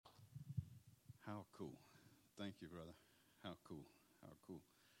How cool. Thank you, brother. How cool. How cool.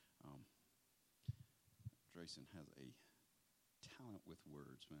 Drayson has a talent with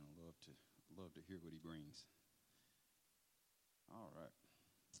words, man. I love to hear what he brings. All right.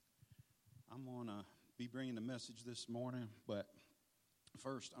 I'm going to be bringing the message this morning, but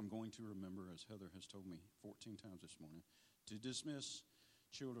first I'm going to remember, as Heather has told me 14 times this morning, to dismiss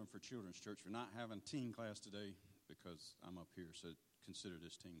children for Children's Church for not having teen class today because I'm up here, so consider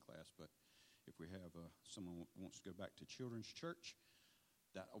this teen class. But if we have someone who wants to go back to Children's Church,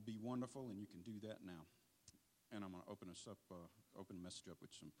 that'll be wonderful, and you can do that now. And I'm going to open the message up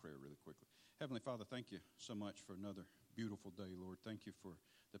with some prayer really quickly. Heavenly Father, thank you so much for another beautiful day, Lord. Thank you for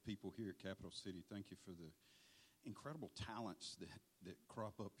the people here at Capital City. Thank you for the incredible talents that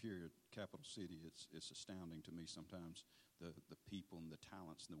crop up here at Capital City. It's astounding to me sometimes, the people and the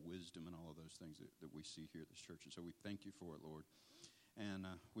talents and the wisdom and all of those things that we see here at this church. And so we thank you for it, Lord. And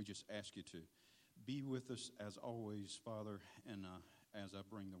we just ask you to be with us as always, Father. And as I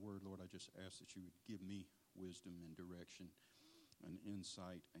bring the word, Lord, I just ask that you would give me wisdom and direction and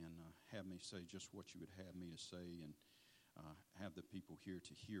insight and have me say just what you would have me to say, and have the people here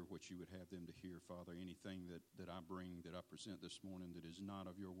to hear what you would have them to hear, Father. Anything that I bring, that I present this morning that is not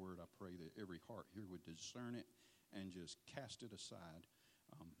of your word, I pray that every heart here would discern it and just cast it aside,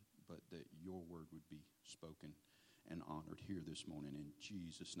 but that your word would be spoken and honored here this morning in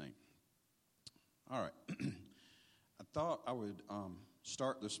Jesus' name. All right. I thought I would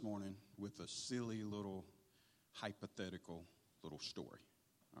start this morning with a silly little hypothetical little story.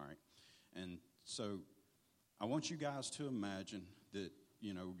 All right. And so I want you guys to imagine that,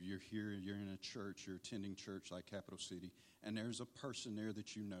 you know, you're here, you're in a church, you're attending church like Capital City, and there's a person there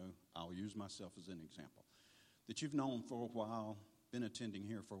that you know. I'll use myself as an example, that you've known for a while, been attending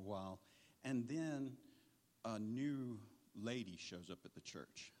here for a while, and then a new lady shows up at the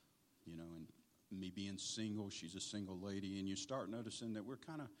church, you know, and me being single, she's a single lady, and you start noticing that we're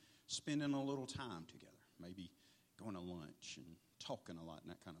kind of spending a little time together, maybe going to lunch and talking a lot and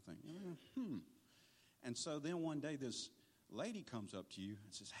that kind of thing. And so then one day this lady comes up to you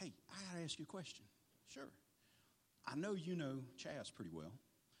and says, "Hey, I got to ask you a question." "Sure." "I know you know Chaz pretty well,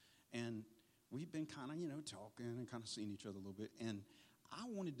 and we've been kind of, you know, talking and kind of seeing each other a little bit, and I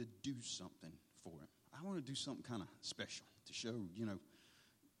wanted to do something for him. I want to do something kind of special to show, you know,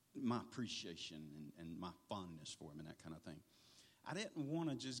 my appreciation and my fondness for him and that kind of thing. I didn't want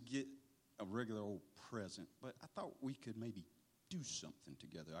to just get a regular old present, but I thought we could maybe do something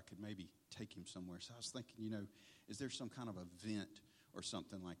together. I could maybe take him somewhere." So I was thinking, you know, is there some kind of event or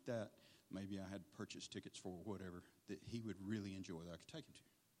something like that? Maybe I had purchased tickets for whatever that he would really enjoy that I could take him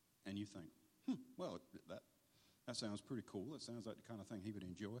to. And you think, well, that sounds pretty cool. That sounds like the kind of thing he would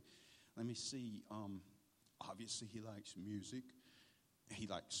enjoy. Let me see. Obviously, he likes music. He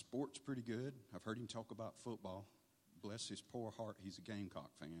likes sports pretty good. I've heard him talk about football. Bless his poor heart, he's a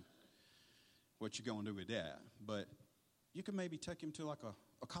Gamecock fan. What you going to do with that? But you can maybe take him to like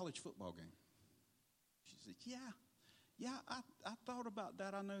a college football game. She said, yeah, I thought about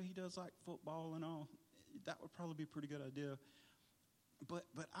that. I know he does like football and all. That would probably be a pretty good idea. But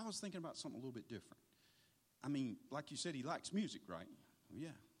I was thinking about something a little bit different. I mean, like you said, he likes music, right? Yeah.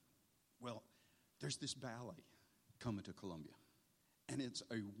 Well, there's this ballet coming to Columbia, and it's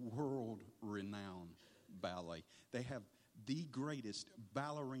a world-renowned ballet. They have the greatest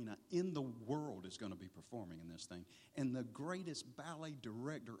ballerina in the world is going to be performing in this thing, and the greatest ballet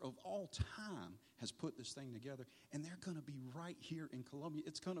director of all time has put this thing together, and they're going to be right here in Columbia.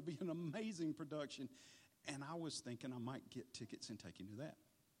 It's going to be an amazing production, and I was thinking I might get tickets and take him to that.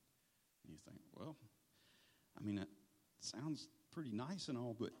 And you think, well, I mean, it sounds pretty nice and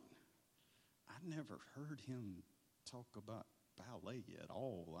all, but I never heard him talk about ballet at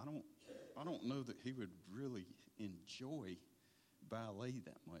all. I don't know that he would really enjoy ballet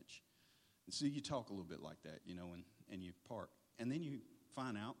that much. And so you talk a little bit like that, you know, and you part. And then you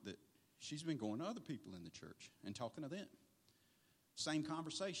find out that she's been going to other people in the church and talking to them. Same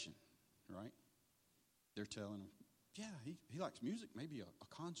conversation, right? They're telling him, yeah, he likes music, maybe a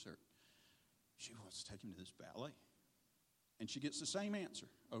concert. She wants to take him to this ballet. And she gets the same answer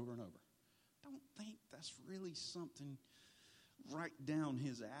over and over. Don't think that's really something right down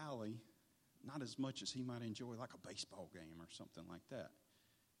his alley, not as much as he might enjoy like a baseball game or something like that.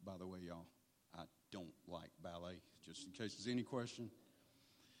 By the way, y'all, I don't like ballet, just in case there's any question.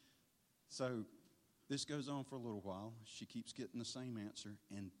 So this goes on for a little while. She keeps getting the same answer,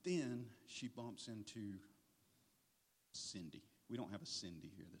 and then she bumps into Cindy. We don't have a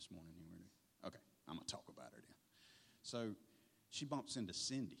Cindy here this morning anywhere. Okay, I'm going to talk about her then. So she bumps into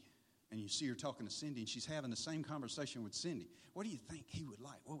Cindy. And you see her talking to Cindy, and she's having the same conversation with Cindy. What do you think he would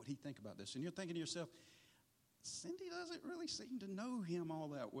like? What would he think about this. And you're thinking to yourself, Cindy doesn't really seem to know him all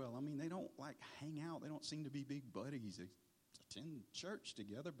that well. I mean, they don't like hang out. They don't seem to be big buddies. They attend church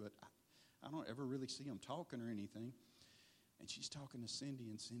together, but I don't ever really see them talking or anything. And she's talking to Cindy,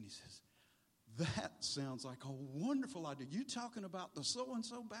 and Cindy says, that sounds like a wonderful idea. You talking about the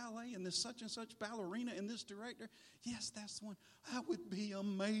so-and-so ballet and this such-and-such ballerina and this director? Yes, that's the one. That would be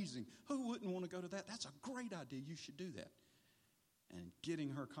amazing. Who wouldn't want to go to that? That's a great idea. You should do that. And getting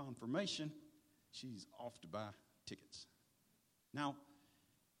her confirmation, she's off to buy tickets. Now,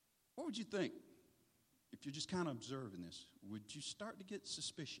 what would you think if you're just kind of observing this? Would you start to get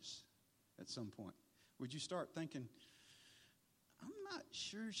suspicious at some point? Would you start thinking, I'm not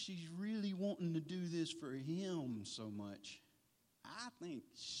sure she's really wanting to do this for him so much. I think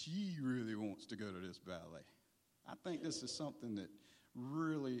she really wants to go to this ballet. I think this is something that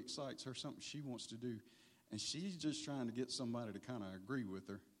really excites her, something she wants to do. And she's just trying to get somebody to kind of agree with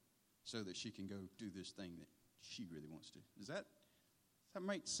her so that she can go do this thing that she really wants to. Does that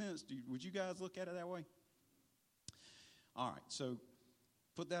make sense? Would you guys look at it that way? All right, so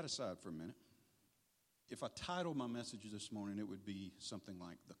put that aside for a minute. If I titled my message this morning, it would be something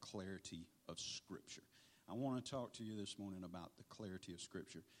like the clarity of Scripture. I want to talk to you this morning about the clarity of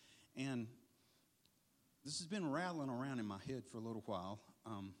Scripture. And this has been rattling around in my head for a little while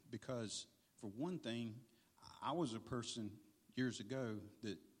because, for one thing, I was a person years ago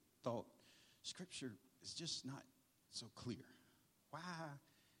that thought Scripture is just not so clear. Why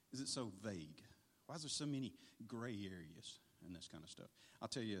is it so vague? Why is there so many gray areas and this kind of stuff? I'll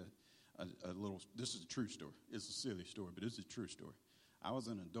tell you a little, this is a true story. It's a silly story, but it's a true story. I was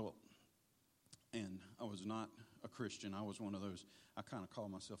an adult, and I was not a Christian. I was one of those, I kind of call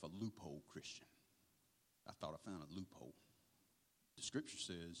myself a loophole Christian. I thought I found a loophole. The Scripture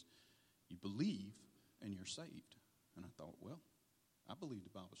says you believe and you're saved. And I thought, well, I believe the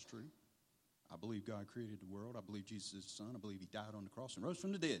Bible's true. I believe God created the world. I believe Jesus is the Son. I believe he died on the cross and rose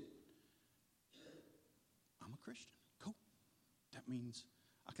from the dead. I'm a Christian. Cool. That means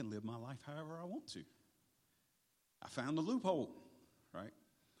I can live my life however I want to. I found the loophole, right?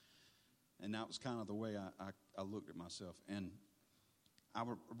 And that was kind of the way I looked at myself. And I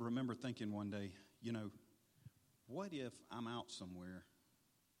remember thinking one day, what if I'm out somewhere,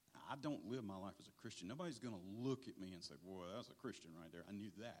 I don't live my life as a Christian. Nobody's going to look at me and say, boy, that's a Christian right there. I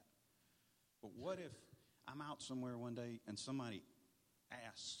knew that. But what if I'm out somewhere one day and somebody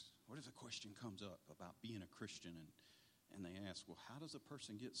asks, what if a question comes up about being a Christian and they ask, well, how does a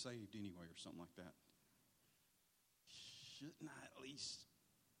person get saved anyway or something like that? Shouldn't I at least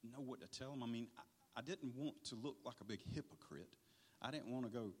know what to tell them? I mean, I didn't want to look like a big hypocrite. I didn't want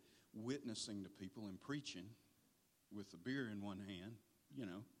to go witnessing to people and preaching with a beer in one hand,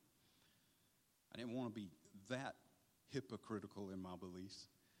 I didn't want to be that hypocritical in my beliefs.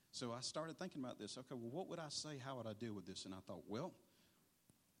 So I started thinking about this. Okay, well, what would I say? How would I deal with this? And I thought, well,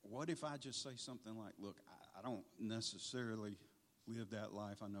 what if I just say something like, look, I don't necessarily live that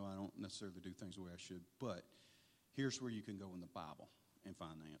life. I know I don't necessarily do things the way I should, but here's where you can go in the Bible and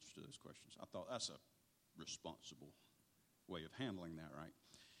find the answers to those questions. I thought that's a responsible way of handling that, right?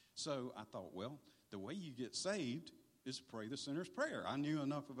 So I thought, well, the way you get saved is pray the sinner's prayer. I knew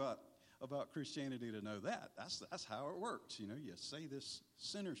enough about Christianity to know that. That's how it works. You say this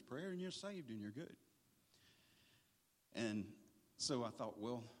sinner's prayer and you're saved and you're good. And so I thought,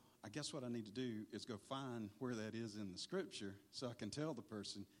 well, I guess what I need to do is go find where that is in the Scripture so I can tell the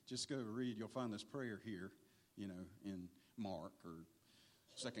person, just go read, you'll find this prayer here, in Mark or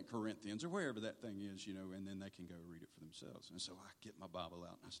 2 Corinthians or wherever that thing is, and then they can go read it for themselves. And so I get my Bible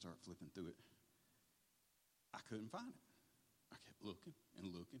out and I start flipping through it. I couldn't find it. I kept looking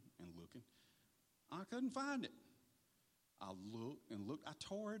and looking and looking. I couldn't find it. I looked and looked. I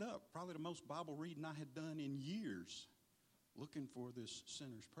tore it up. Probably the most Bible reading I had done in years, looking for this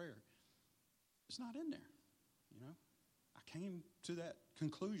sinner's prayer. It's not in there, I came to that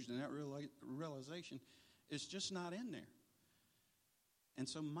conclusion, that realization. It's just not in there. And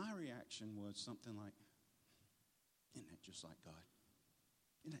so my reaction was something like, isn't that just like God?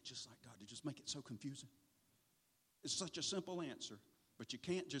 Isn't that just like God to just make it so confusing? It's such a simple answer, but you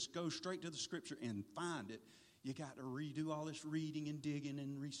can't just go straight to the Scripture and find it. You got to redo all this reading and digging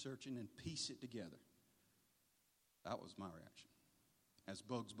and researching and piece it together. That was my reaction. As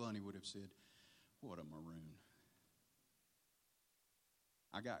Bugs Bunny would have said, what a maroon.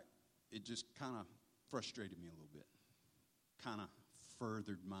 It just kind of frustrated me a little bit. Kind of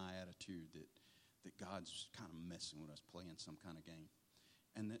furthered my attitude that God's kind of messing with us, playing some kind of game.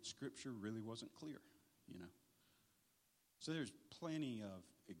 And that Scripture really wasn't clear, So there's plenty of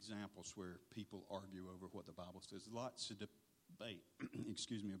examples where people argue over what the Bible says. Lots of debate,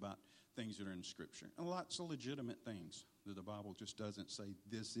 excuse me, about things that are in Scripture. And lots of legitimate things that the Bible just doesn't say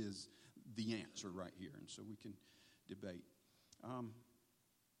this is the answer right here. And so we can debate.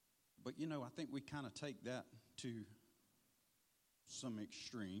 But, I think we kind of take that to some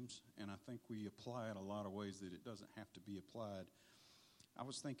extremes, and I think we apply it a lot of ways that it doesn't have to be applied. I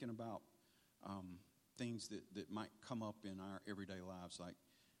was thinking about things that might come up in our everyday lives, like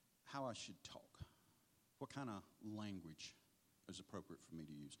how I should talk. What kind of language is appropriate for me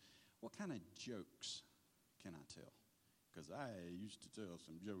to use? What kind of jokes can I tell? Because I used to tell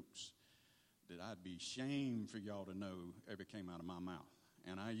some jokes that I'd be ashamed for y'all to know ever came out of my mouth.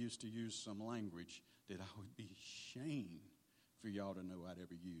 And I used to use some language that I would be ashamed for y'all to know I'd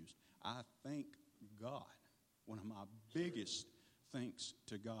ever used. I thank God. One of my biggest thanks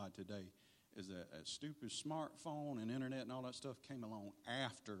to God today is that a stupid smartphone and internet and all that stuff came along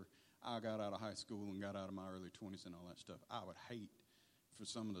after I got out of high school and got out of my early 20s and all that stuff. I would hate for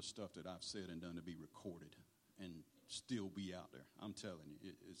some of the stuff that I've said and done to be recorded and still be out there. I'm telling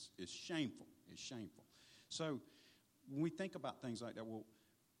you, it's shameful. It's shameful. So when we think about things like that, well,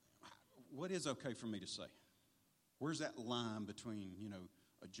 what is okay for me to say? Where's that line between,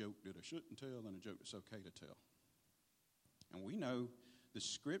 a joke that I shouldn't tell and a joke that's okay to tell? And we know the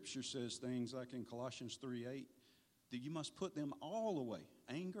Scripture says things like in Colossians 3:8, that you must put them all away.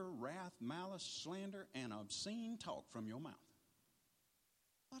 Anger, wrath, malice, slander, and obscene talk from your mouth.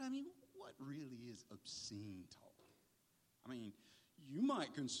 But what really is obscene talk? You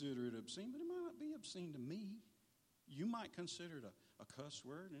might consider it obscene, but it might not be obscene to me. You might consider it a cuss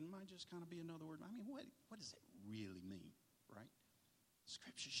word, and it might just kind of be another word. What does it really mean, right?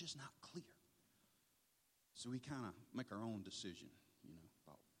 Scripture's just not clear. So we kind of make our own decision,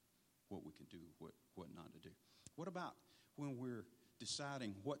 about what we can do, what not to do. What about when we're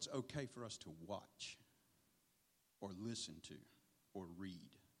deciding what's okay for us to watch or listen to or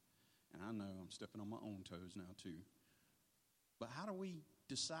read? And I know I'm stepping on my own toes now too. But how do we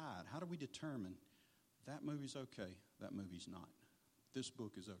decide? How do we determine that movie's okay, that movie's not? This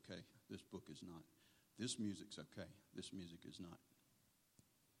book is okay, this book is not. This music's okay, this music is not.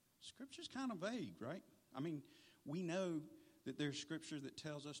 Scripture's kind of vague, right? We know that there's Scripture that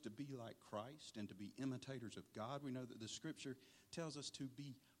tells us to be like Christ and to be imitators of God. We know that the Scripture tells us to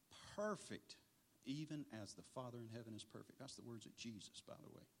be perfect, even as the Father in heaven is perfect. That's the words of Jesus, by the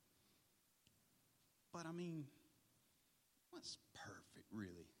way. But what's perfect,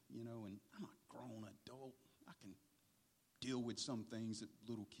 really? And I'm a grown adult. I can deal with some things that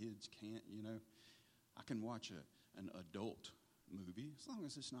little kids can't, I can watch an adult movie as long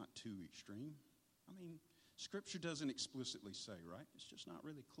as it's not too extreme. Scripture doesn't explicitly say, right? It's just not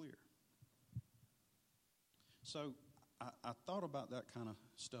really clear. So I thought about that kind of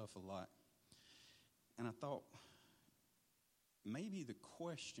stuff a lot. And I thought maybe the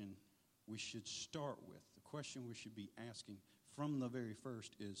question we should start with, the question we should be asking from the very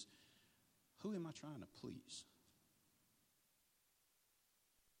first is, who am I trying to please?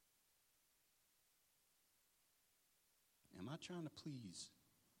 Am I trying to please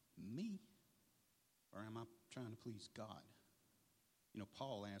me? Or am I trying to please God?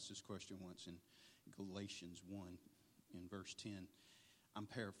 Paul asked this question once in Galatians 1 in verse 10. I'm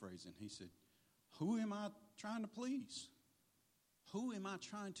paraphrasing. He said, who am I trying to please? Who am I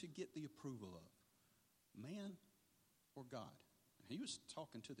trying to get the approval of? Man or God? And he was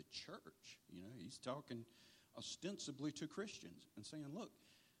talking to the church. He's talking ostensibly to Christians and saying, look,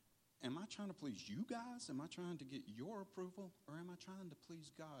 am I trying to please you guys? Am I trying to get your approval? Or am I trying to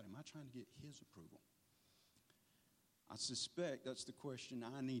please God? Am I trying to get his approval? I suspect that's the question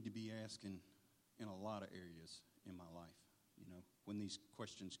I need to be asking in a lot of areas in my life, when these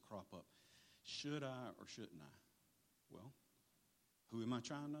questions crop up. Should I or shouldn't I? Well, who am I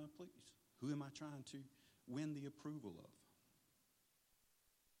trying to please? Who am I trying to win the approval of?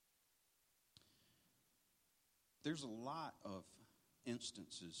 There's a lot of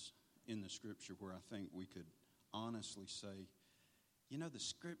instances in the Scripture where I think we could honestly say, the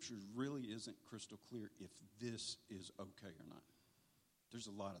Scripture really isn't crystal clear if this is okay or not. There's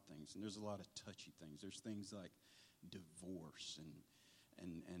a lot of things, and there's a lot of touchy things. There's things like divorce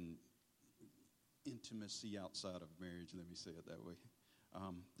and intimacy outside of marriage, let me say it that way.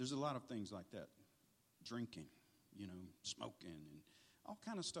 There's a lot of things like that. Drinking, smoking, and all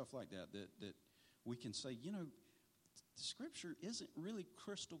kind of stuff like that we can say, the Scripture isn't really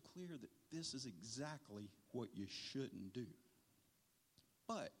crystal clear that this is exactly what you shouldn't do.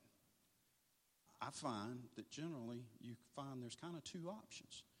 But I find that generally you find there's kind of two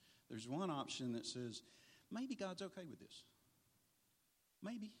options. There's one option that says, maybe God's okay with this.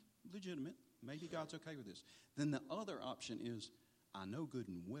 Maybe, legitimate. maybe God's okay with this. Then the other option is, I know good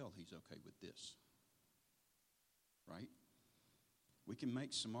and well he's okay with this. Right? We can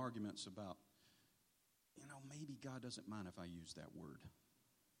make some arguments about, maybe God doesn't mind if I use that word.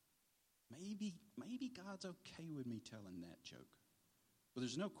 Maybe God's okay with me telling that joke. But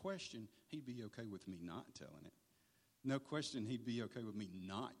there's no question he'd be okay with me not telling it. No question he'd be okay with me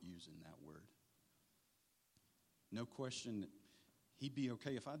not using that word. No question that he'd be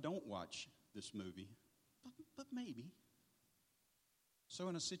okay if I don't watch this movie. But maybe. So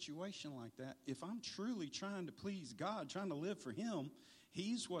in a situation like that, if I'm truly trying to please God, trying to live for him,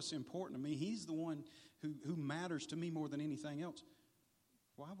 he's what's important to me. He's the one who matters to me more than anything else.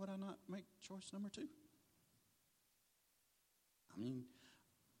 Why would I not make choice number 2? I mean,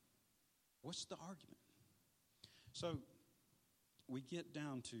 what's the argument? So we get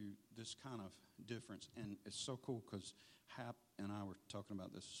down to this kind of difference, and it's so cool because Hap and I were talking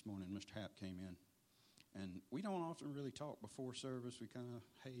about this morning. Mr. Hap came in, and we don't often really talk before service. We kind of,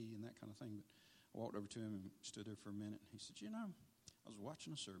 hey, and that kind of thing. But I walked over to him and stood there for a minute. He said, I was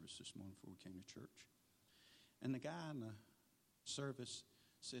watching a service this morning before we came to church, and the guy in the service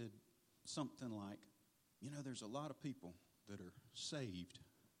said something like, there's a lot of people that are saved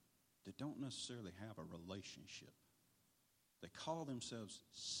that don't necessarily have a relationship. They call themselves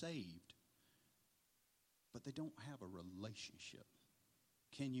saved, but they don't have a relationship.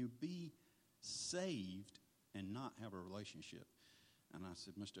 Can you be saved and not have a relationship? And I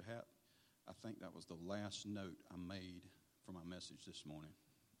said, Mr. Hap, I think that was the last note I made for my message this morning.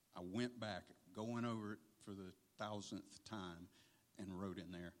 I went back, going over it for the 1000th time, and wrote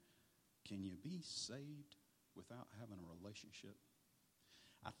in there, can you be saved without having a relationship?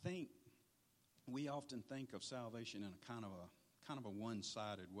 I think we often think of salvation in a kind of a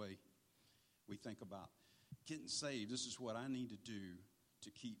one-sided way. We think about getting saved. This is what I need to do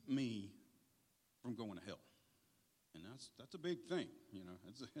to keep me from going to hell. And that's a big thing,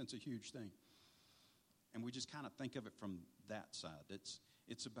 It's a huge thing. And we just kind of think of it from that side.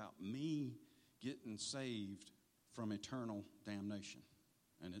 It's about me getting saved from eternal damnation.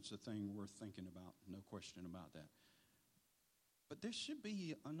 And it's a thing worth thinking about, no question about that. But there should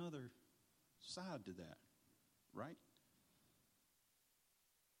be another side to that, right?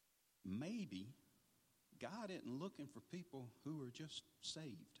 Maybe God isn't looking for people who are just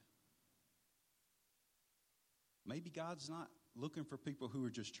saved. Maybe God's not looking for people who are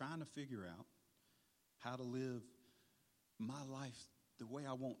just trying to figure out how to live my life the way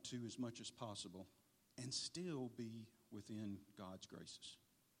I want to as much as possible and still be within God's graces.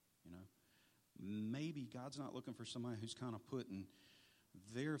 Maybe God's not looking for somebody who's kind of putting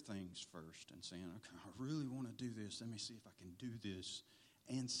their things first and saying, okay, I really want to do this. Let me see if I can do this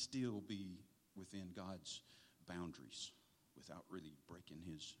and still be within God's boundaries without really breaking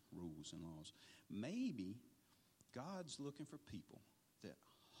his rules and laws. Maybe God's looking for people that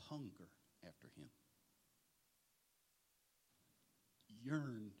hunger after him,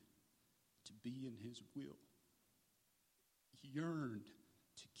 yearn to be in his will, yearned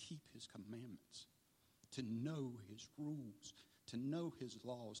to keep his commandments, to know his rules, to know his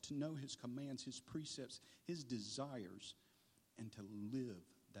laws, to know his commands, his precepts, his desires, and to live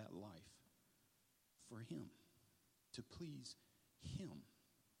that life for him, to please him,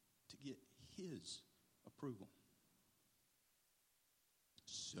 to get his approval.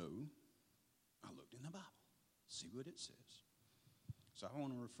 So I looked in the Bible, see what it says. So I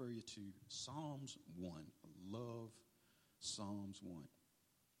want to refer you to Psalms 1. I love Psalms 1.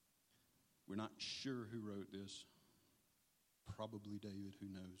 We're not sure who wrote this. Probably David, who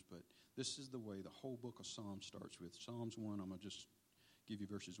knows. But this is the way the whole book of Psalms starts with. Psalms 1, I'm going to just give you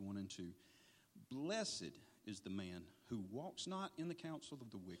verses 1 and 2. Blessed is the man who walks not in the counsel of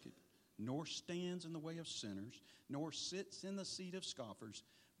the wicked, nor stands in the way of sinners, nor sits in the seat of scoffers,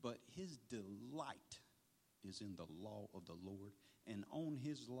 but his delight is in the law of the Lord, and on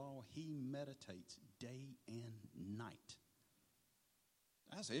his law he meditates day and night.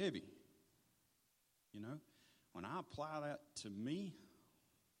 That's heavy. When I apply that to me,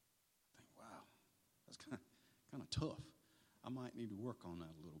 I think, wow, that's kind of tough. I might need to work on that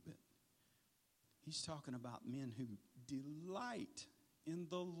a little bit. He's talking about men who delight in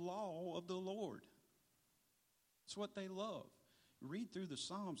the law of the Lord. It's what they love. Read through the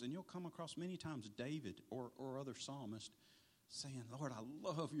Psalms, and you'll come across many times David or other psalmists saying, Lord, I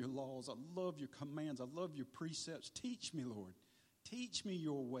love your laws. I love your commands. I love your precepts. Teach me, Lord. Teach me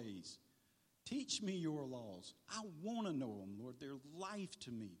your ways. Teach me your laws. I want to know them, Lord. They're life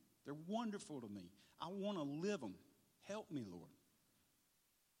to me. They're wonderful to me. I want to live them. Help me, Lord.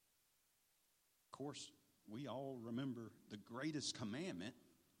 Of course, we all remember the greatest commandment.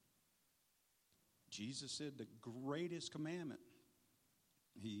 Jesus said the greatest commandment,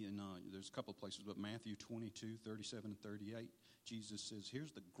 there's a couple of places, but Matthew 22, 37 and 38, Jesus says,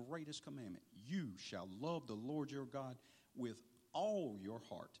 here's the greatest commandment. You shall love the Lord your God with all your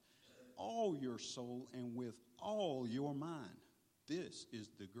heart, all your soul, and with all your mind. This is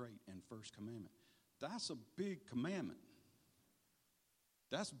the great and first commandment. That's a big commandment.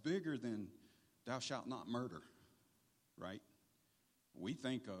 That's bigger than thou shalt not murder, right? We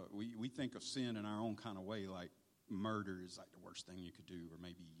think of sin in our own kind of way, like murder is like the worst thing you could do, or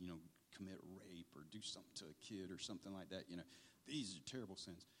maybe, commit rape or do something to a kid or something like that. These are terrible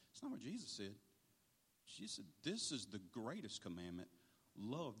sins. It's not what Jesus said. Jesus said, this is the greatest commandment.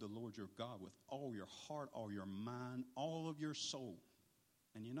 Love the Lord your God with all your heart, all your mind, all of your soul.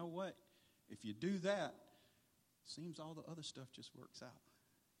 And you know what? If you do that, it seems all the other stuff just works out.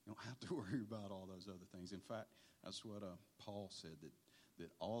 You don't have to worry about all those other things. In fact, that's what Paul said,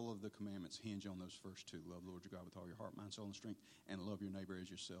 that all of the commandments hinge on those first two. Love the Lord your God with all your heart, mind, soul, and strength, and love your neighbor as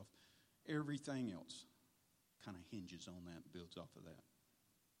yourself. Everything else kind of hinges on that, builds off of that.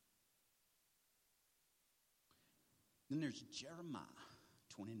 Then there's Jeremiah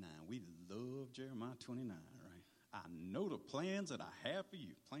 29. We love Jeremiah 29, right? I know the plans that I have for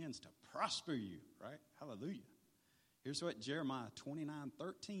you, plans to prosper you, right? Hallelujah. Here's what Jeremiah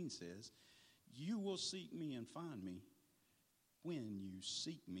 29:13 says. You will seek me and find me when you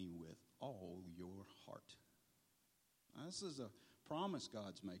seek me with all your heart. Now, this is a promise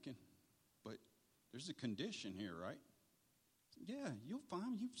God's making, but there's a condition here, right? Yeah, you'll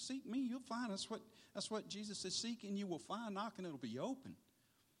find. You seek me, you'll find. That's what Jesus says. Seek and you will find. Knock and it'll be open.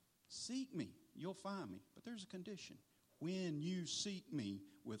 Seek me, you'll find me. But there's a condition. When you seek me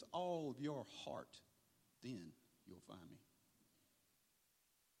with all of your heart, then you'll find me.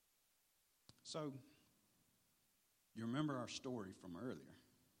 So, you remember our story from earlier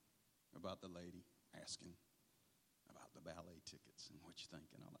about the lady asking about the ballet tickets and what you think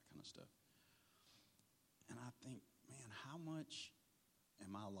and all that kind of stuff. And I think, man, how much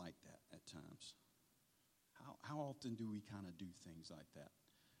am I like that at times? How often do we kind of do things like that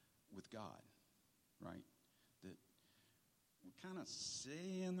with God, right? That we kind of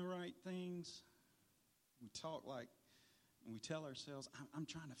saying the right things. We talk like, and we tell ourselves, I'm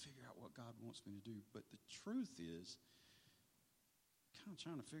trying to figure out what God wants me to do. But the truth is, kind of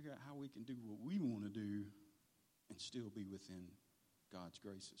trying to figure out how we can do what we want to do and still be within God's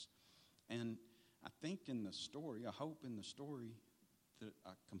graces. And I think in the story, I hope in the story that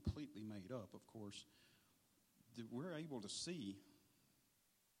I completely made up, of course, that we're able to see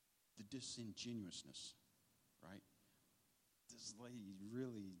the disingenuousness, right? This lady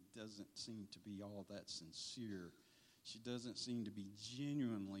really doesn't seem to be all that sincere. She doesn't seem to be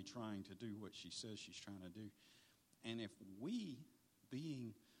genuinely trying to do what she says she's trying to do. And if we,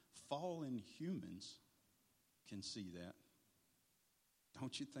 being fallen humans, can see that,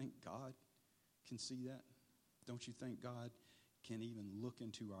 don't you think God can see that? Don't you think God can even look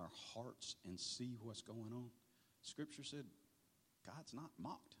into our hearts and see what's going on? Scripture said God's not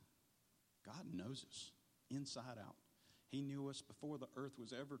mocked. God knows us inside out. He knew us before the earth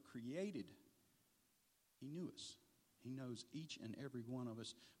was ever created. He knew us. He knows each and every one of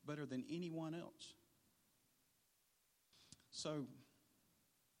us better than anyone else. So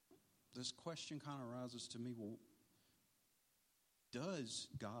this question kind of arises to me, well, does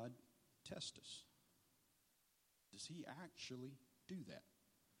God test us? Does he actually do that?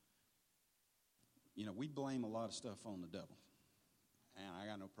 We blame a lot of stuff on the devil. And I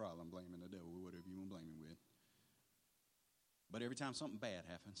got no problem blaming the devil with whatever you want to blame him with. But every time something bad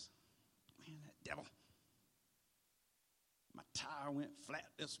happens, man, that devil. My tire went flat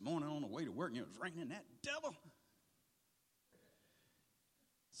this morning on the way to work and it was raining. That devil.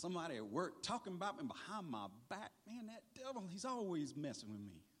 Somebody at work talking about me behind my back. Man, that devil, he's always messing with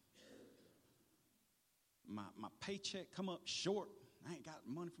me. My paycheck come up short. I ain't got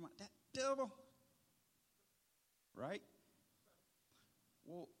money for that devil. Right?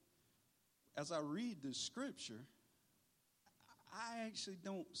 Well, as I read the scripture, I actually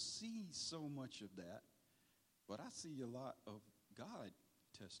don't see so much of that, but I see a lot of God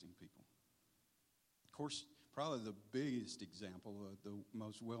testing people. Of course, probably the biggest example, the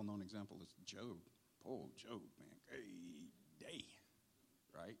most well-known example is Job. Oh, Job, man, great day,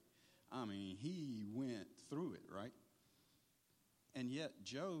 right? I mean, he went through it, right? And yet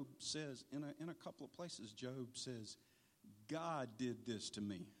Job says, in a couple of places, Job says, God did this to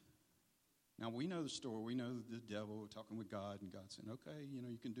me. Now, we know the story. We know the devil talking with God, and God saying, okay,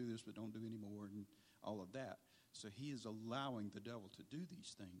 you can do this, but don't do any more, and all of that. So he is allowing the devil to do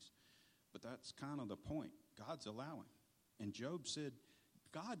these things. But that's kind of the point. God's allowing. And Job said,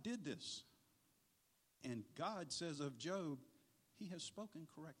 God did this. And God says of Job, he has spoken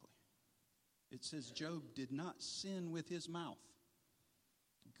correctly. It says Job did not sin with his mouth.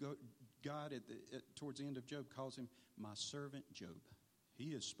 God, towards the end of Job, calls him my servant Job.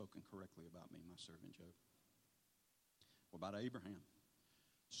 He has spoken correctly about me, my servant Job. What about Abraham?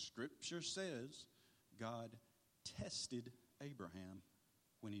 Scripture says God tested Abraham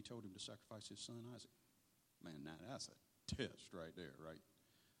when he told him to sacrifice his son Isaac. Man, now that's a test right there, right?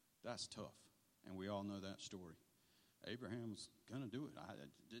 That's tough. And we all know that story. Abraham was going to do it. I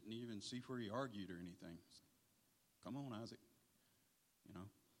didn't even see where he argued or anything. Come on, Isaac. You know,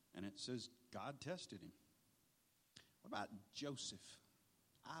 and it says God tested him. What about Joseph?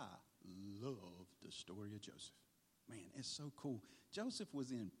 I love the story of Joseph. Man, it's so cool. Joseph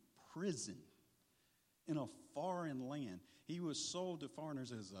was in prison in a foreign land. He was sold to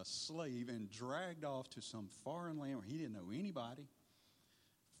foreigners as a slave and dragged off to some foreign land where he didn't know anybody,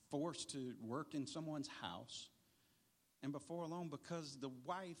 forced to work in someone's house. And before long, because the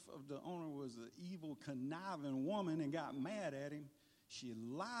wife of the owner was an evil, conniving woman and got mad at him, she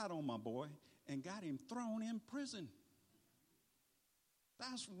lied on my boy and got him thrown in prison.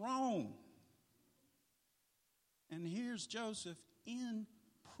 That's wrong. And here's Joseph in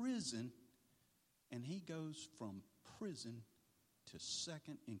prison, and he goes from prison to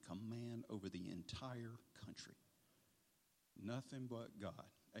second in command over the entire country. Nothing but God.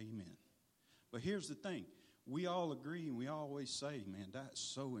 Amen. But here's the thing. We all agree and we always say, man, that's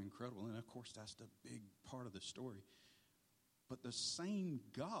so incredible. And, of course, that's the big part of the story. But the same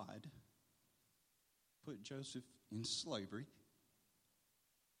God put Joseph in slavery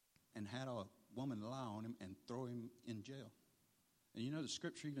and had a woman lie on him and throw him in jail. And you know, the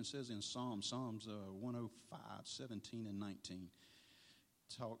scripture even says in Psalms 105, 17 and 19,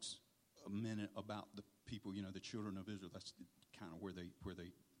 talks a minute about the people, you know, the children of Israel. That's kind of where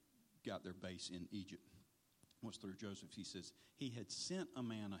they got their base in Egypt. Was through Joseph. He says, he had sent a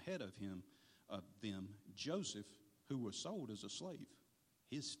man ahead of them, Joseph, who was sold as a slave.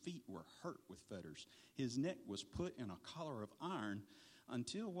 His feet were hurt with fetters. His neck was put in a collar of iron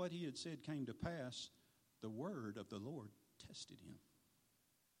until what he had said came to pass. The word of the Lord tested him.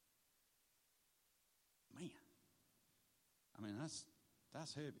 Man, I mean,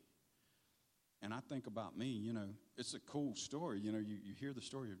 that's heavy. And I think about me, you know, it's a cool story. You know, you hear the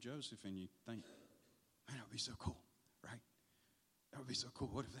story of Joseph and you think, man, that would be so cool, right? That would be so cool.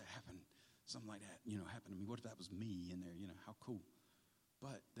 What if that happened, something like that, you know, happened to me? What if that was me in there, you know, how cool?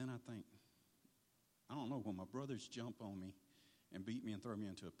 But then I think, I don't know, when my brothers jump on me and beat me and throw me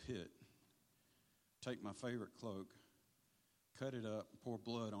into a pit, take my favorite cloak, cut it up, pour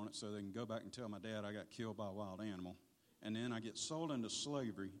blood on it so they can go back and tell my dad I got killed by a wild animal, and then I get sold into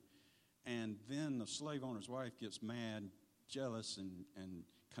slavery, and then the slave owner's wife gets mad, jealous, and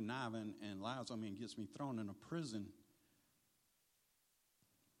conniving and lies on me and gets me thrown in a prison.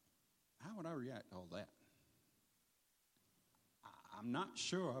 How would I react to all that? I'm not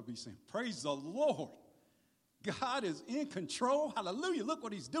sure I'd be saying, praise the Lord. God is in control. Hallelujah. Look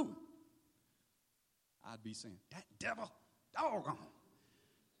what he's doing. I'd be saying, that devil, doggone.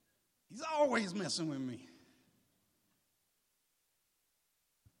 He's always messing with me.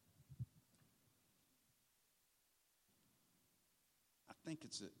 I think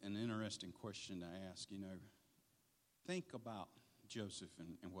it's an interesting question to ask, you know. Think about Joseph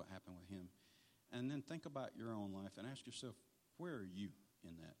and what happened with him. And then think about your own life and ask yourself, where are you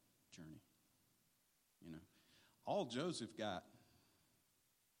in that journey? You know, all Joseph got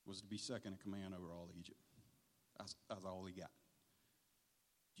was to be second in command over all Egypt. That's all he got.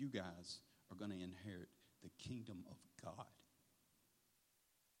 You guys are going to inherit the kingdom of God.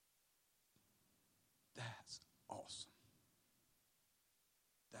 That's awesome.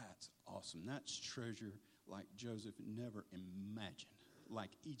 That's awesome. That's treasure like Joseph never imagined,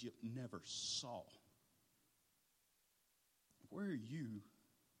 like Egypt never saw. Where are you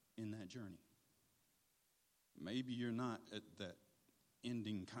in that journey? Maybe you're not at that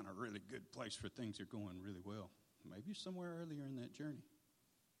ending kind of really good place where things are going really well. Maybe you're somewhere earlier in that journey.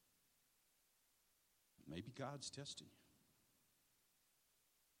 Maybe God's testing you.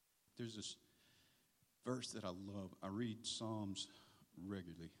 There's this verse that I love. I read Psalms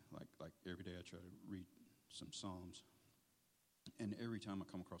regularly. Like every day I try to read some Psalms. And every time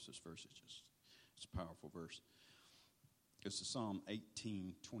I come across this verse, it's a powerful verse. It's the Psalm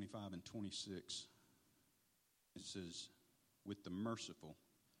 18, 25 and 26. It says, with the merciful,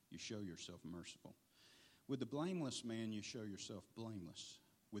 you show yourself merciful. With the blameless man, you show yourself blameless.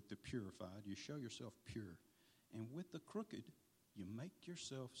 With the purified, you show yourself pure. And with the crooked, you make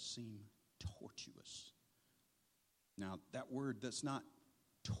yourself seem tortuous. Now, that word, that's not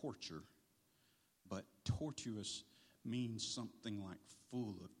torture. but tortuous means something like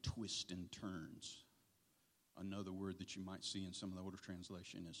full of twists and turns. Another word that you might see in some of the older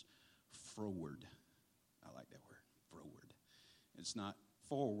translation is froward. I like that word, froward. It's not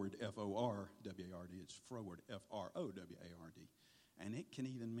forward, F-O-R-W-A-R-D. It's froward, F-R-O-W-A-R-D. And it can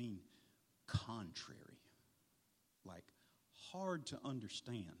even mean contrary, like hard to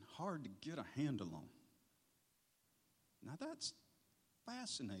understand, hard to get a handle on. Now that's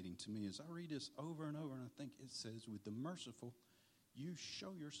fascinating to me as I read this over and over, and I think it says, with the merciful, you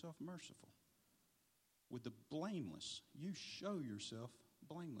show yourself merciful. With the blameless, you show yourself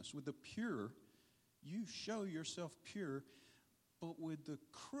blameless. With the pure, you show yourself pure. But with the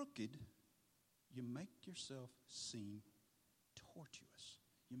crooked, you make yourself seem tortuous.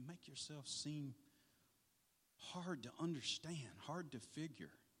 You make yourself seem hard to understand, hard to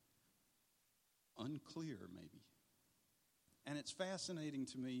figure, unclear maybe. And it's fascinating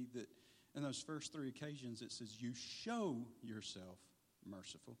to me that in those first three occasions it says you show yourself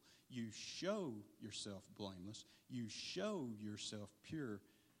merciful, you show yourself blameless, you show yourself pure,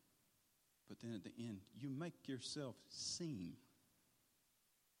 but then at the end you make yourself seem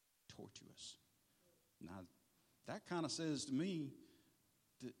tortuous. Now that kind of says to me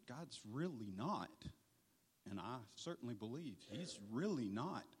that God's really not, and I certainly believe he's really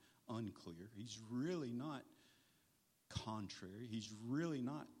not unclear, he's really not contrary, he's really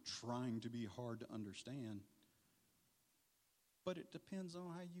not trying to be hard to understand, but it depends on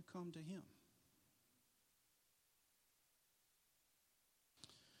how you come to him.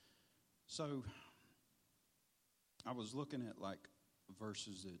 So I was looking at like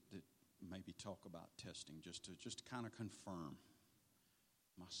verses that maybe talk about testing just to kind of confirm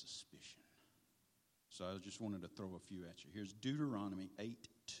my suspicion. So I just wanted to throw a few at you. Here's Deuteronomy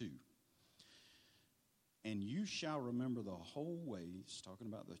 8:2. And you shall remember the whole ways, talking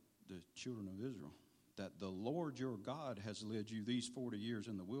about the children of Israel, that the Lord your God has led you these 40 years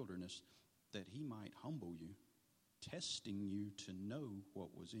in the wilderness, that he might humble you, testing you to know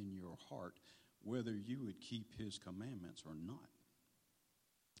what was in your heart, whether you would keep his commandments or not.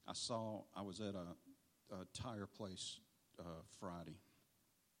 I was at a tire place Friday,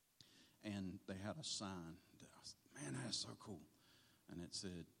 and they had a sign that man, that's so cool. And it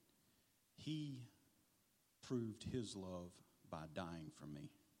said, he proved his love by dying for me.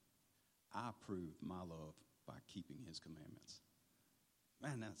 I proved my love by keeping his commandments.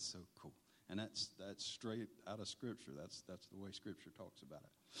 Man, that's so cool. And that's straight out of Scripture. That's the way Scripture talks about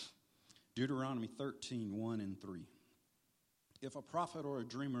it. Deuteronomy 13:1-3. If a prophet or a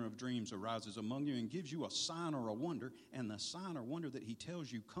dreamer of dreams arises among you and gives you a sign or a wonder, and the sign or wonder that he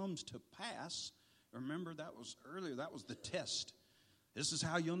tells you comes to pass, remember that was earlier, that was the test. This is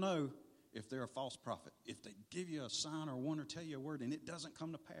how you'll know if they're a false prophet. If they give you a sign or a wonder, tell you a word, and it doesn't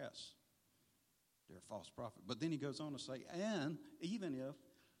come to pass, they're a false prophet. But then he goes on to say, and even if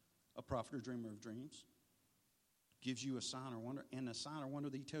a prophet or dreamer of dreams gives you a sign or wonder, and the sign or wonder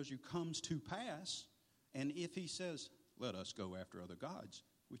that he tells you comes to pass, and if he says, let us go after other gods,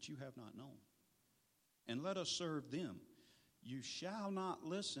 which you have not known, and let us serve them, you shall not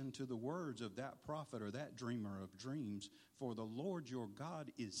listen to the words of that prophet or that dreamer of dreams, for the Lord your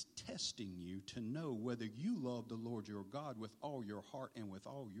God is testing you to know whether you love the Lord your God with all your heart and with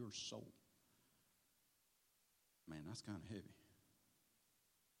all your soul. Man, that's kind of heavy.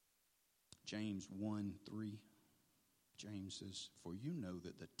 James 1:3. James says, for you know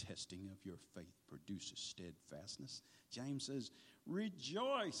that the testing of your faith produces steadfastness. James says,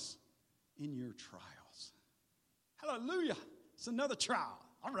 rejoice in your trials. Hallelujah. It's another trial.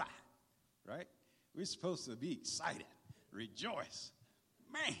 All right. Right? We're supposed to be excited. Rejoice.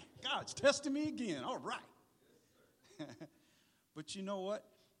 Man, God's testing me again. All right. But you know what?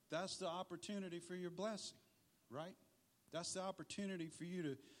 That's the opportunity for your blessing. Right? That's the opportunity for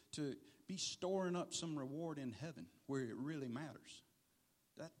you to be storing up some reward in heaven where it really matters.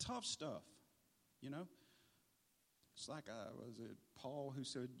 That tough stuff, you know. It's like, was it Paul who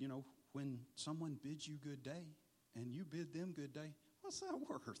said, you know, when someone bids you good day and you bid them good day, what's that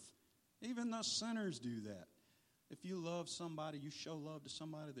worth? Even the sinners do that. If you love somebody, you show love to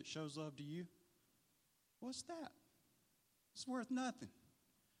somebody that shows love to you, what's that? It's worth nothing.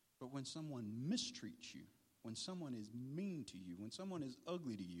 But when someone mistreats you, when someone is mean to you, when someone is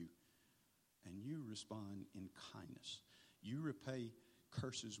ugly to you, and you respond in kindness, you repay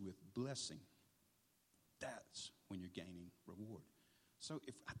curses with blessing, that's when you're gaining reward. So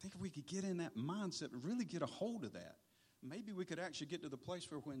I think if we could get in that mindset, really get a hold of that, maybe we could actually get to the place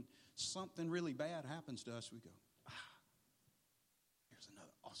where when something really bad happens to us, we go, here's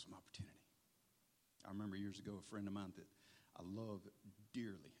another awesome opportunity. I remember years ago, a friend of mine that I love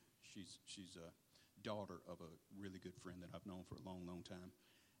dearly. She's daughter of a really good friend that I've known for a long, long time.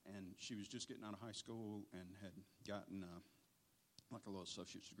 And she was just getting out of high school and had gotten like a little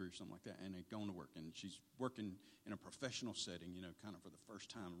associate's degree or something like that, and had gone to work. And she's working in a professional setting, kind of for the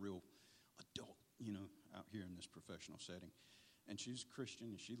first time, real adult, out here in this professional setting. And she's a Christian,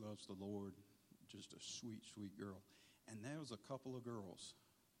 and she loves the Lord, just a sweet, sweet girl. And there was a couple of girls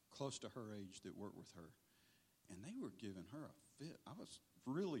close to her age that worked with her, and they were giving her a fit. I was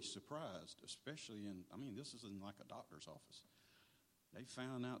really surprised, especially this is in like a doctor's office. They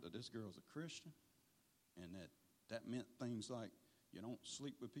found out that this girl's a Christian, and that meant things like, you don't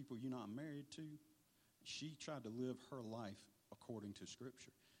sleep with people you're not married to. She tried to live her life according to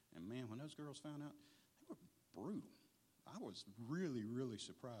Scripture. And man, when those girls found out, they were brutal. I was really, really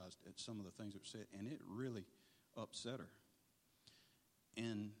surprised at some of the things that were said, and it really upset her.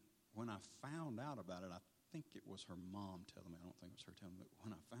 And when I found out about it, I think it was her mom telling me. I don't think it was her telling me. But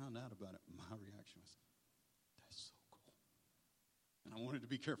when I found out about it, my reaction was, that's so cool. And I wanted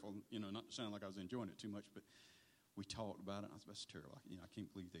to be careful, not to sound like I was enjoying it too much, but we talked about it. I was that's terrible. I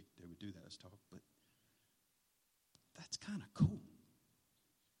can't believe they would do that. Let's talk. But that's kind of cool.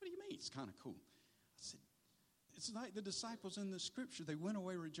 What do you mean it's kind of cool? I said, it's like the disciples in the Scripture. They went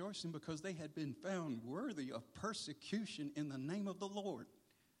away rejoicing because they had been found worthy of persecution in the name of the Lord.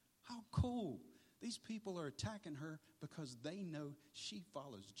 How cool. These people are attacking her because they know she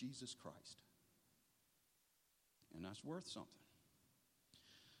follows Jesus Christ. And that's worth something.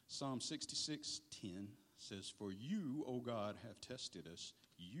 Psalm 66:10 says, for you, O God, have tested us.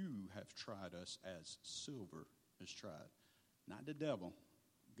 You have tried us as silver is tried. Not the devil,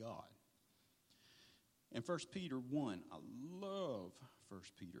 God. And 1 Peter 1, I love 1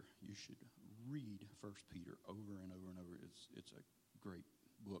 Peter. You should read 1 Peter over and over and over. It's a great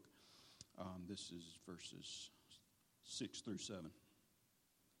book. This is verses 6 through 7.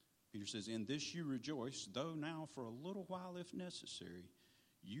 Peter says, in this you rejoice, though now for a little while, if necessary,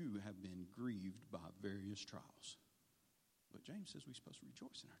 you have been grieved by various trials. But James says we're supposed to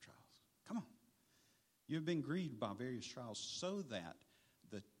rejoice in our trials. Come on. You have been grieved by various trials so that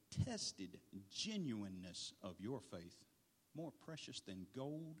the tested genuineness of your faith, more precious than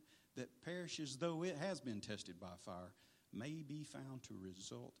gold that perishes though it has been tested by fire, may be found to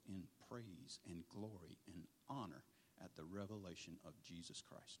result in praise and glory and honor at the revelation of Jesus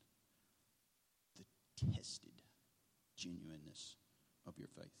Christ. The tested genuineness of your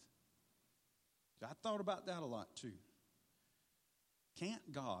faith. I thought about that a lot too.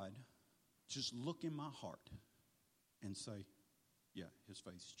 Can't God just look in my heart and say, yeah, his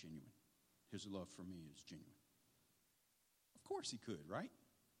faith is genuine. His love for me is genuine. Of course he could, right?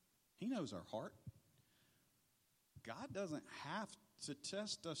 He knows our heart. God doesn't have to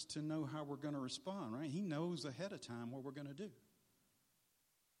test us to know how we're going to respond, right? He knows ahead of time what we're going to do.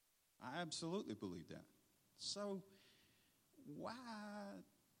 I absolutely believe that. So why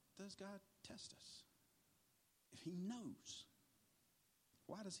does God test us? If he knows,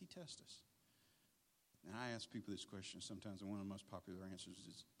 why does he test us? And I ask people this question sometimes, and one of the most popular answers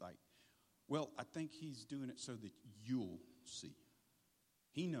is like, well, I think he's doing it so that you'll see.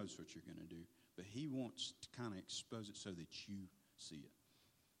 He knows what you're going to do, but he wants to kind of expose it so that you see it.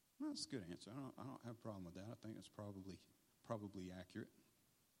 Well, that's a good answer. I don't have a problem with that. I think that's probably accurate.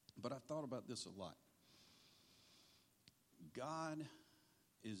 But I've thought about this a lot. God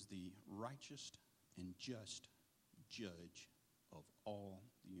is the righteous and just judge of all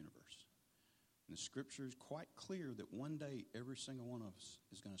the universe. And the Scripture is quite clear that one day every single one of us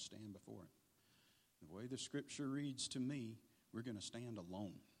is going to stand before him. The way the Scripture reads to me, we're going to stand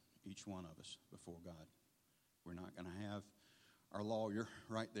alone, each one of us, before God. We're not going to have our lawyer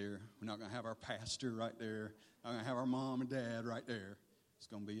right there. We're not going to have our pastor right there. We're not going to have our mom and dad right there. It's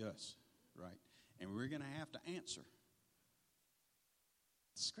going to be us, right? And we're going to have to answer.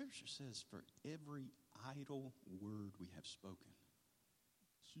 The Scripture says, for every idle word we have spoken.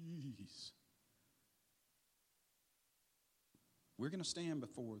 Jeez. We're going to stand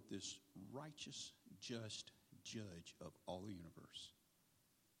before this righteous, just judge of all the universe.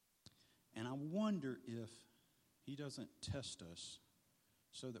 And I wonder if he doesn't test us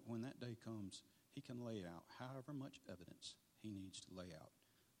so that when that day comes, he can lay out however much evidence he needs to lay out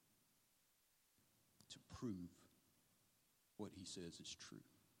to prove what he says is true.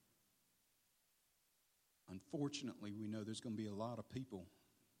 Unfortunately, we know there's going to be a lot of people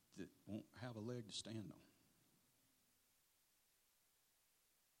that won't have a leg to stand on.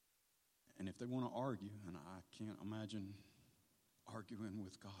 And if they want to argue, and I can't imagine arguing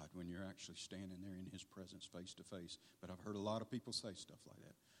with God when you're actually standing there in his presence face to face. But I've heard a lot of people say stuff like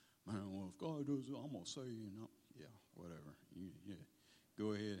that. Man, well, if God does it, I'm going to say, yeah, whatever. Yeah,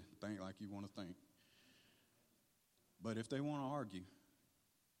 go ahead, think like you want to think. But if they want to argue,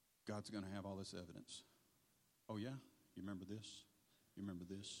 God's going to have all this evidence. Oh, yeah? You remember this? You remember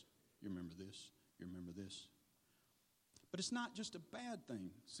this? You remember this? You remember this? But it's not just a bad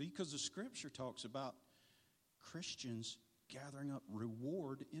thing, see, because the Scripture talks about Christians gathering up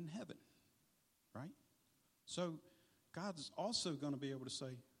reward in heaven, right? So God's also going to be able to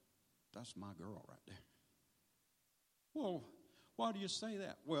say, that's my girl right there. Well, why do you say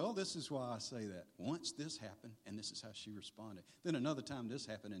that? Well, this is why I say that. Once this happened, and this is how she responded. Then another time this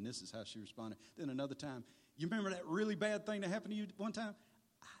happened, and this is how she responded. Then another time, you remember that really bad thing that happened to you one time?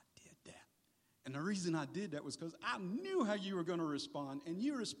 I did that. And the reason I did that was because I knew how you were going to respond, and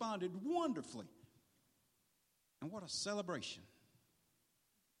you responded wonderfully. And what a celebration,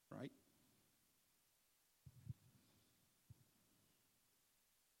 right?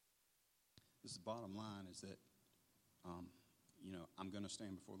 This is the bottom line is that, I'm going to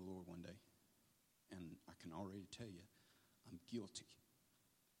stand before the Lord one day. And I can already tell you, I'm guilty.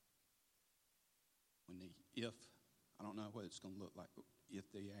 I don't know what it's going to look like, but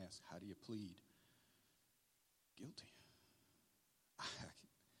if they ask, how do you plead? Guilty. I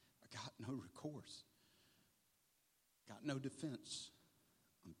got no recourse. Got no defense.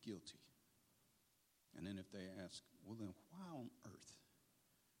 I'm guilty. And then if they ask, well then why on earth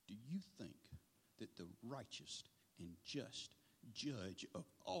do you think that the righteous and just judge of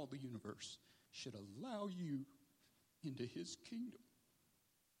all the universe should allow you into his kingdom?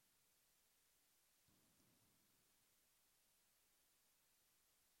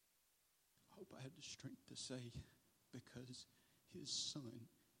 I hope I had the strength to say, because his son,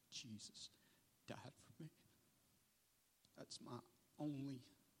 Jesus, died for me. That's my only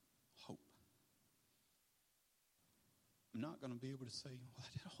hope. I'm not going to be able to say, well, I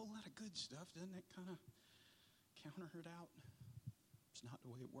did a whole lot of good stuff. Doesn't that kind of counter it out? It's not the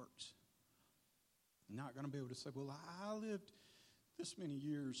way it works. I'm not going to be able to say, well, I lived this many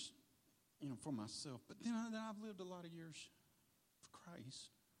years, for myself, but then I've lived a lot of years for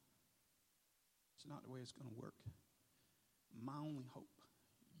Christ. It's not the way it's going to work. My only hope,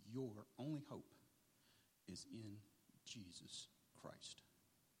 your only hope, is in Jesus Christ.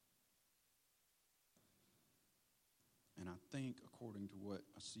 And I think, according to what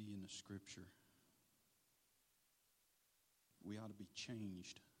I see in the Scripture, we ought to be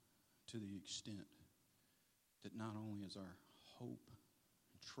changed to the extent that not only is our hope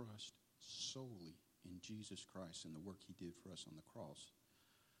and trust solely in Jesus Christ and the work he did for us on the cross,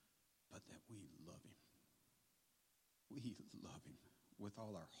 but that we love him. We love him with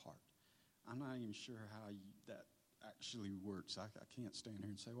all our heart. I'm not even sure how that actually works. I can't stand here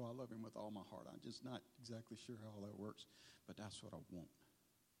and say, well, I love him with all my heart. I'm just not exactly sure how all that works, but that's what I want.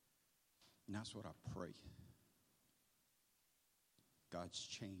 And that's what I pray. God's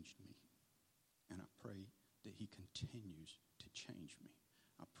changed me, and I pray that he continues to change me.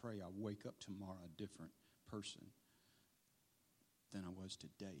 I pray I wake up tomorrow a different person than I was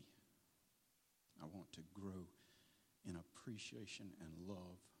today. I want to grow in appreciation and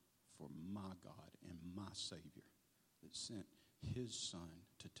love for my God and my Savior that sent his son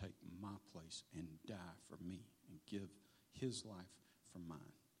to take my place and die for me and give his life for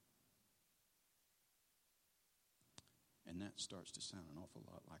mine. And that starts to sound an awful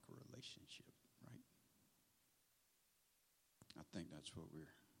lot like a relationship, right? I think that's what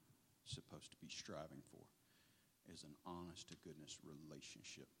we're supposed to be striving for, is an honest-to-goodness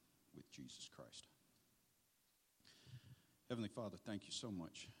relationship with Jesus Christ. Heavenly Father, thank you so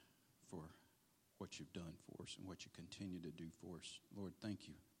much for what you've done for us and what you continue to do for us. Lord, thank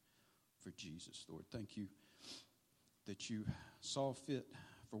you for Jesus. Lord, thank you that you saw fit,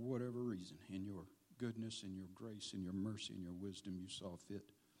 for whatever reason, in your goodness and your grace and your mercy and your wisdom, you saw fit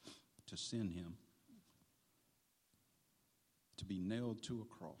to send him to be nailed to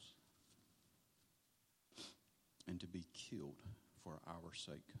a cross and to be killed for our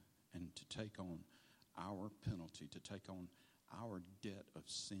sake and to take on our penalty, to take on our debt of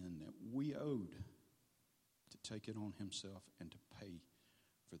sin that we owed, to take it on himself and to pay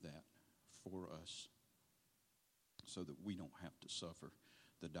for that for us so that we don't have to suffer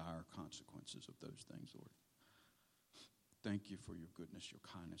the dire consequences of those things, Lord. Thank you for your goodness, your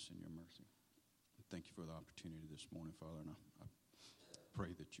kindness, and your mercy. Thank you for the opportunity this morning, Father, and I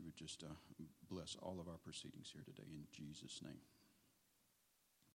pray that you would just bless all of our proceedings here today in Jesus' name.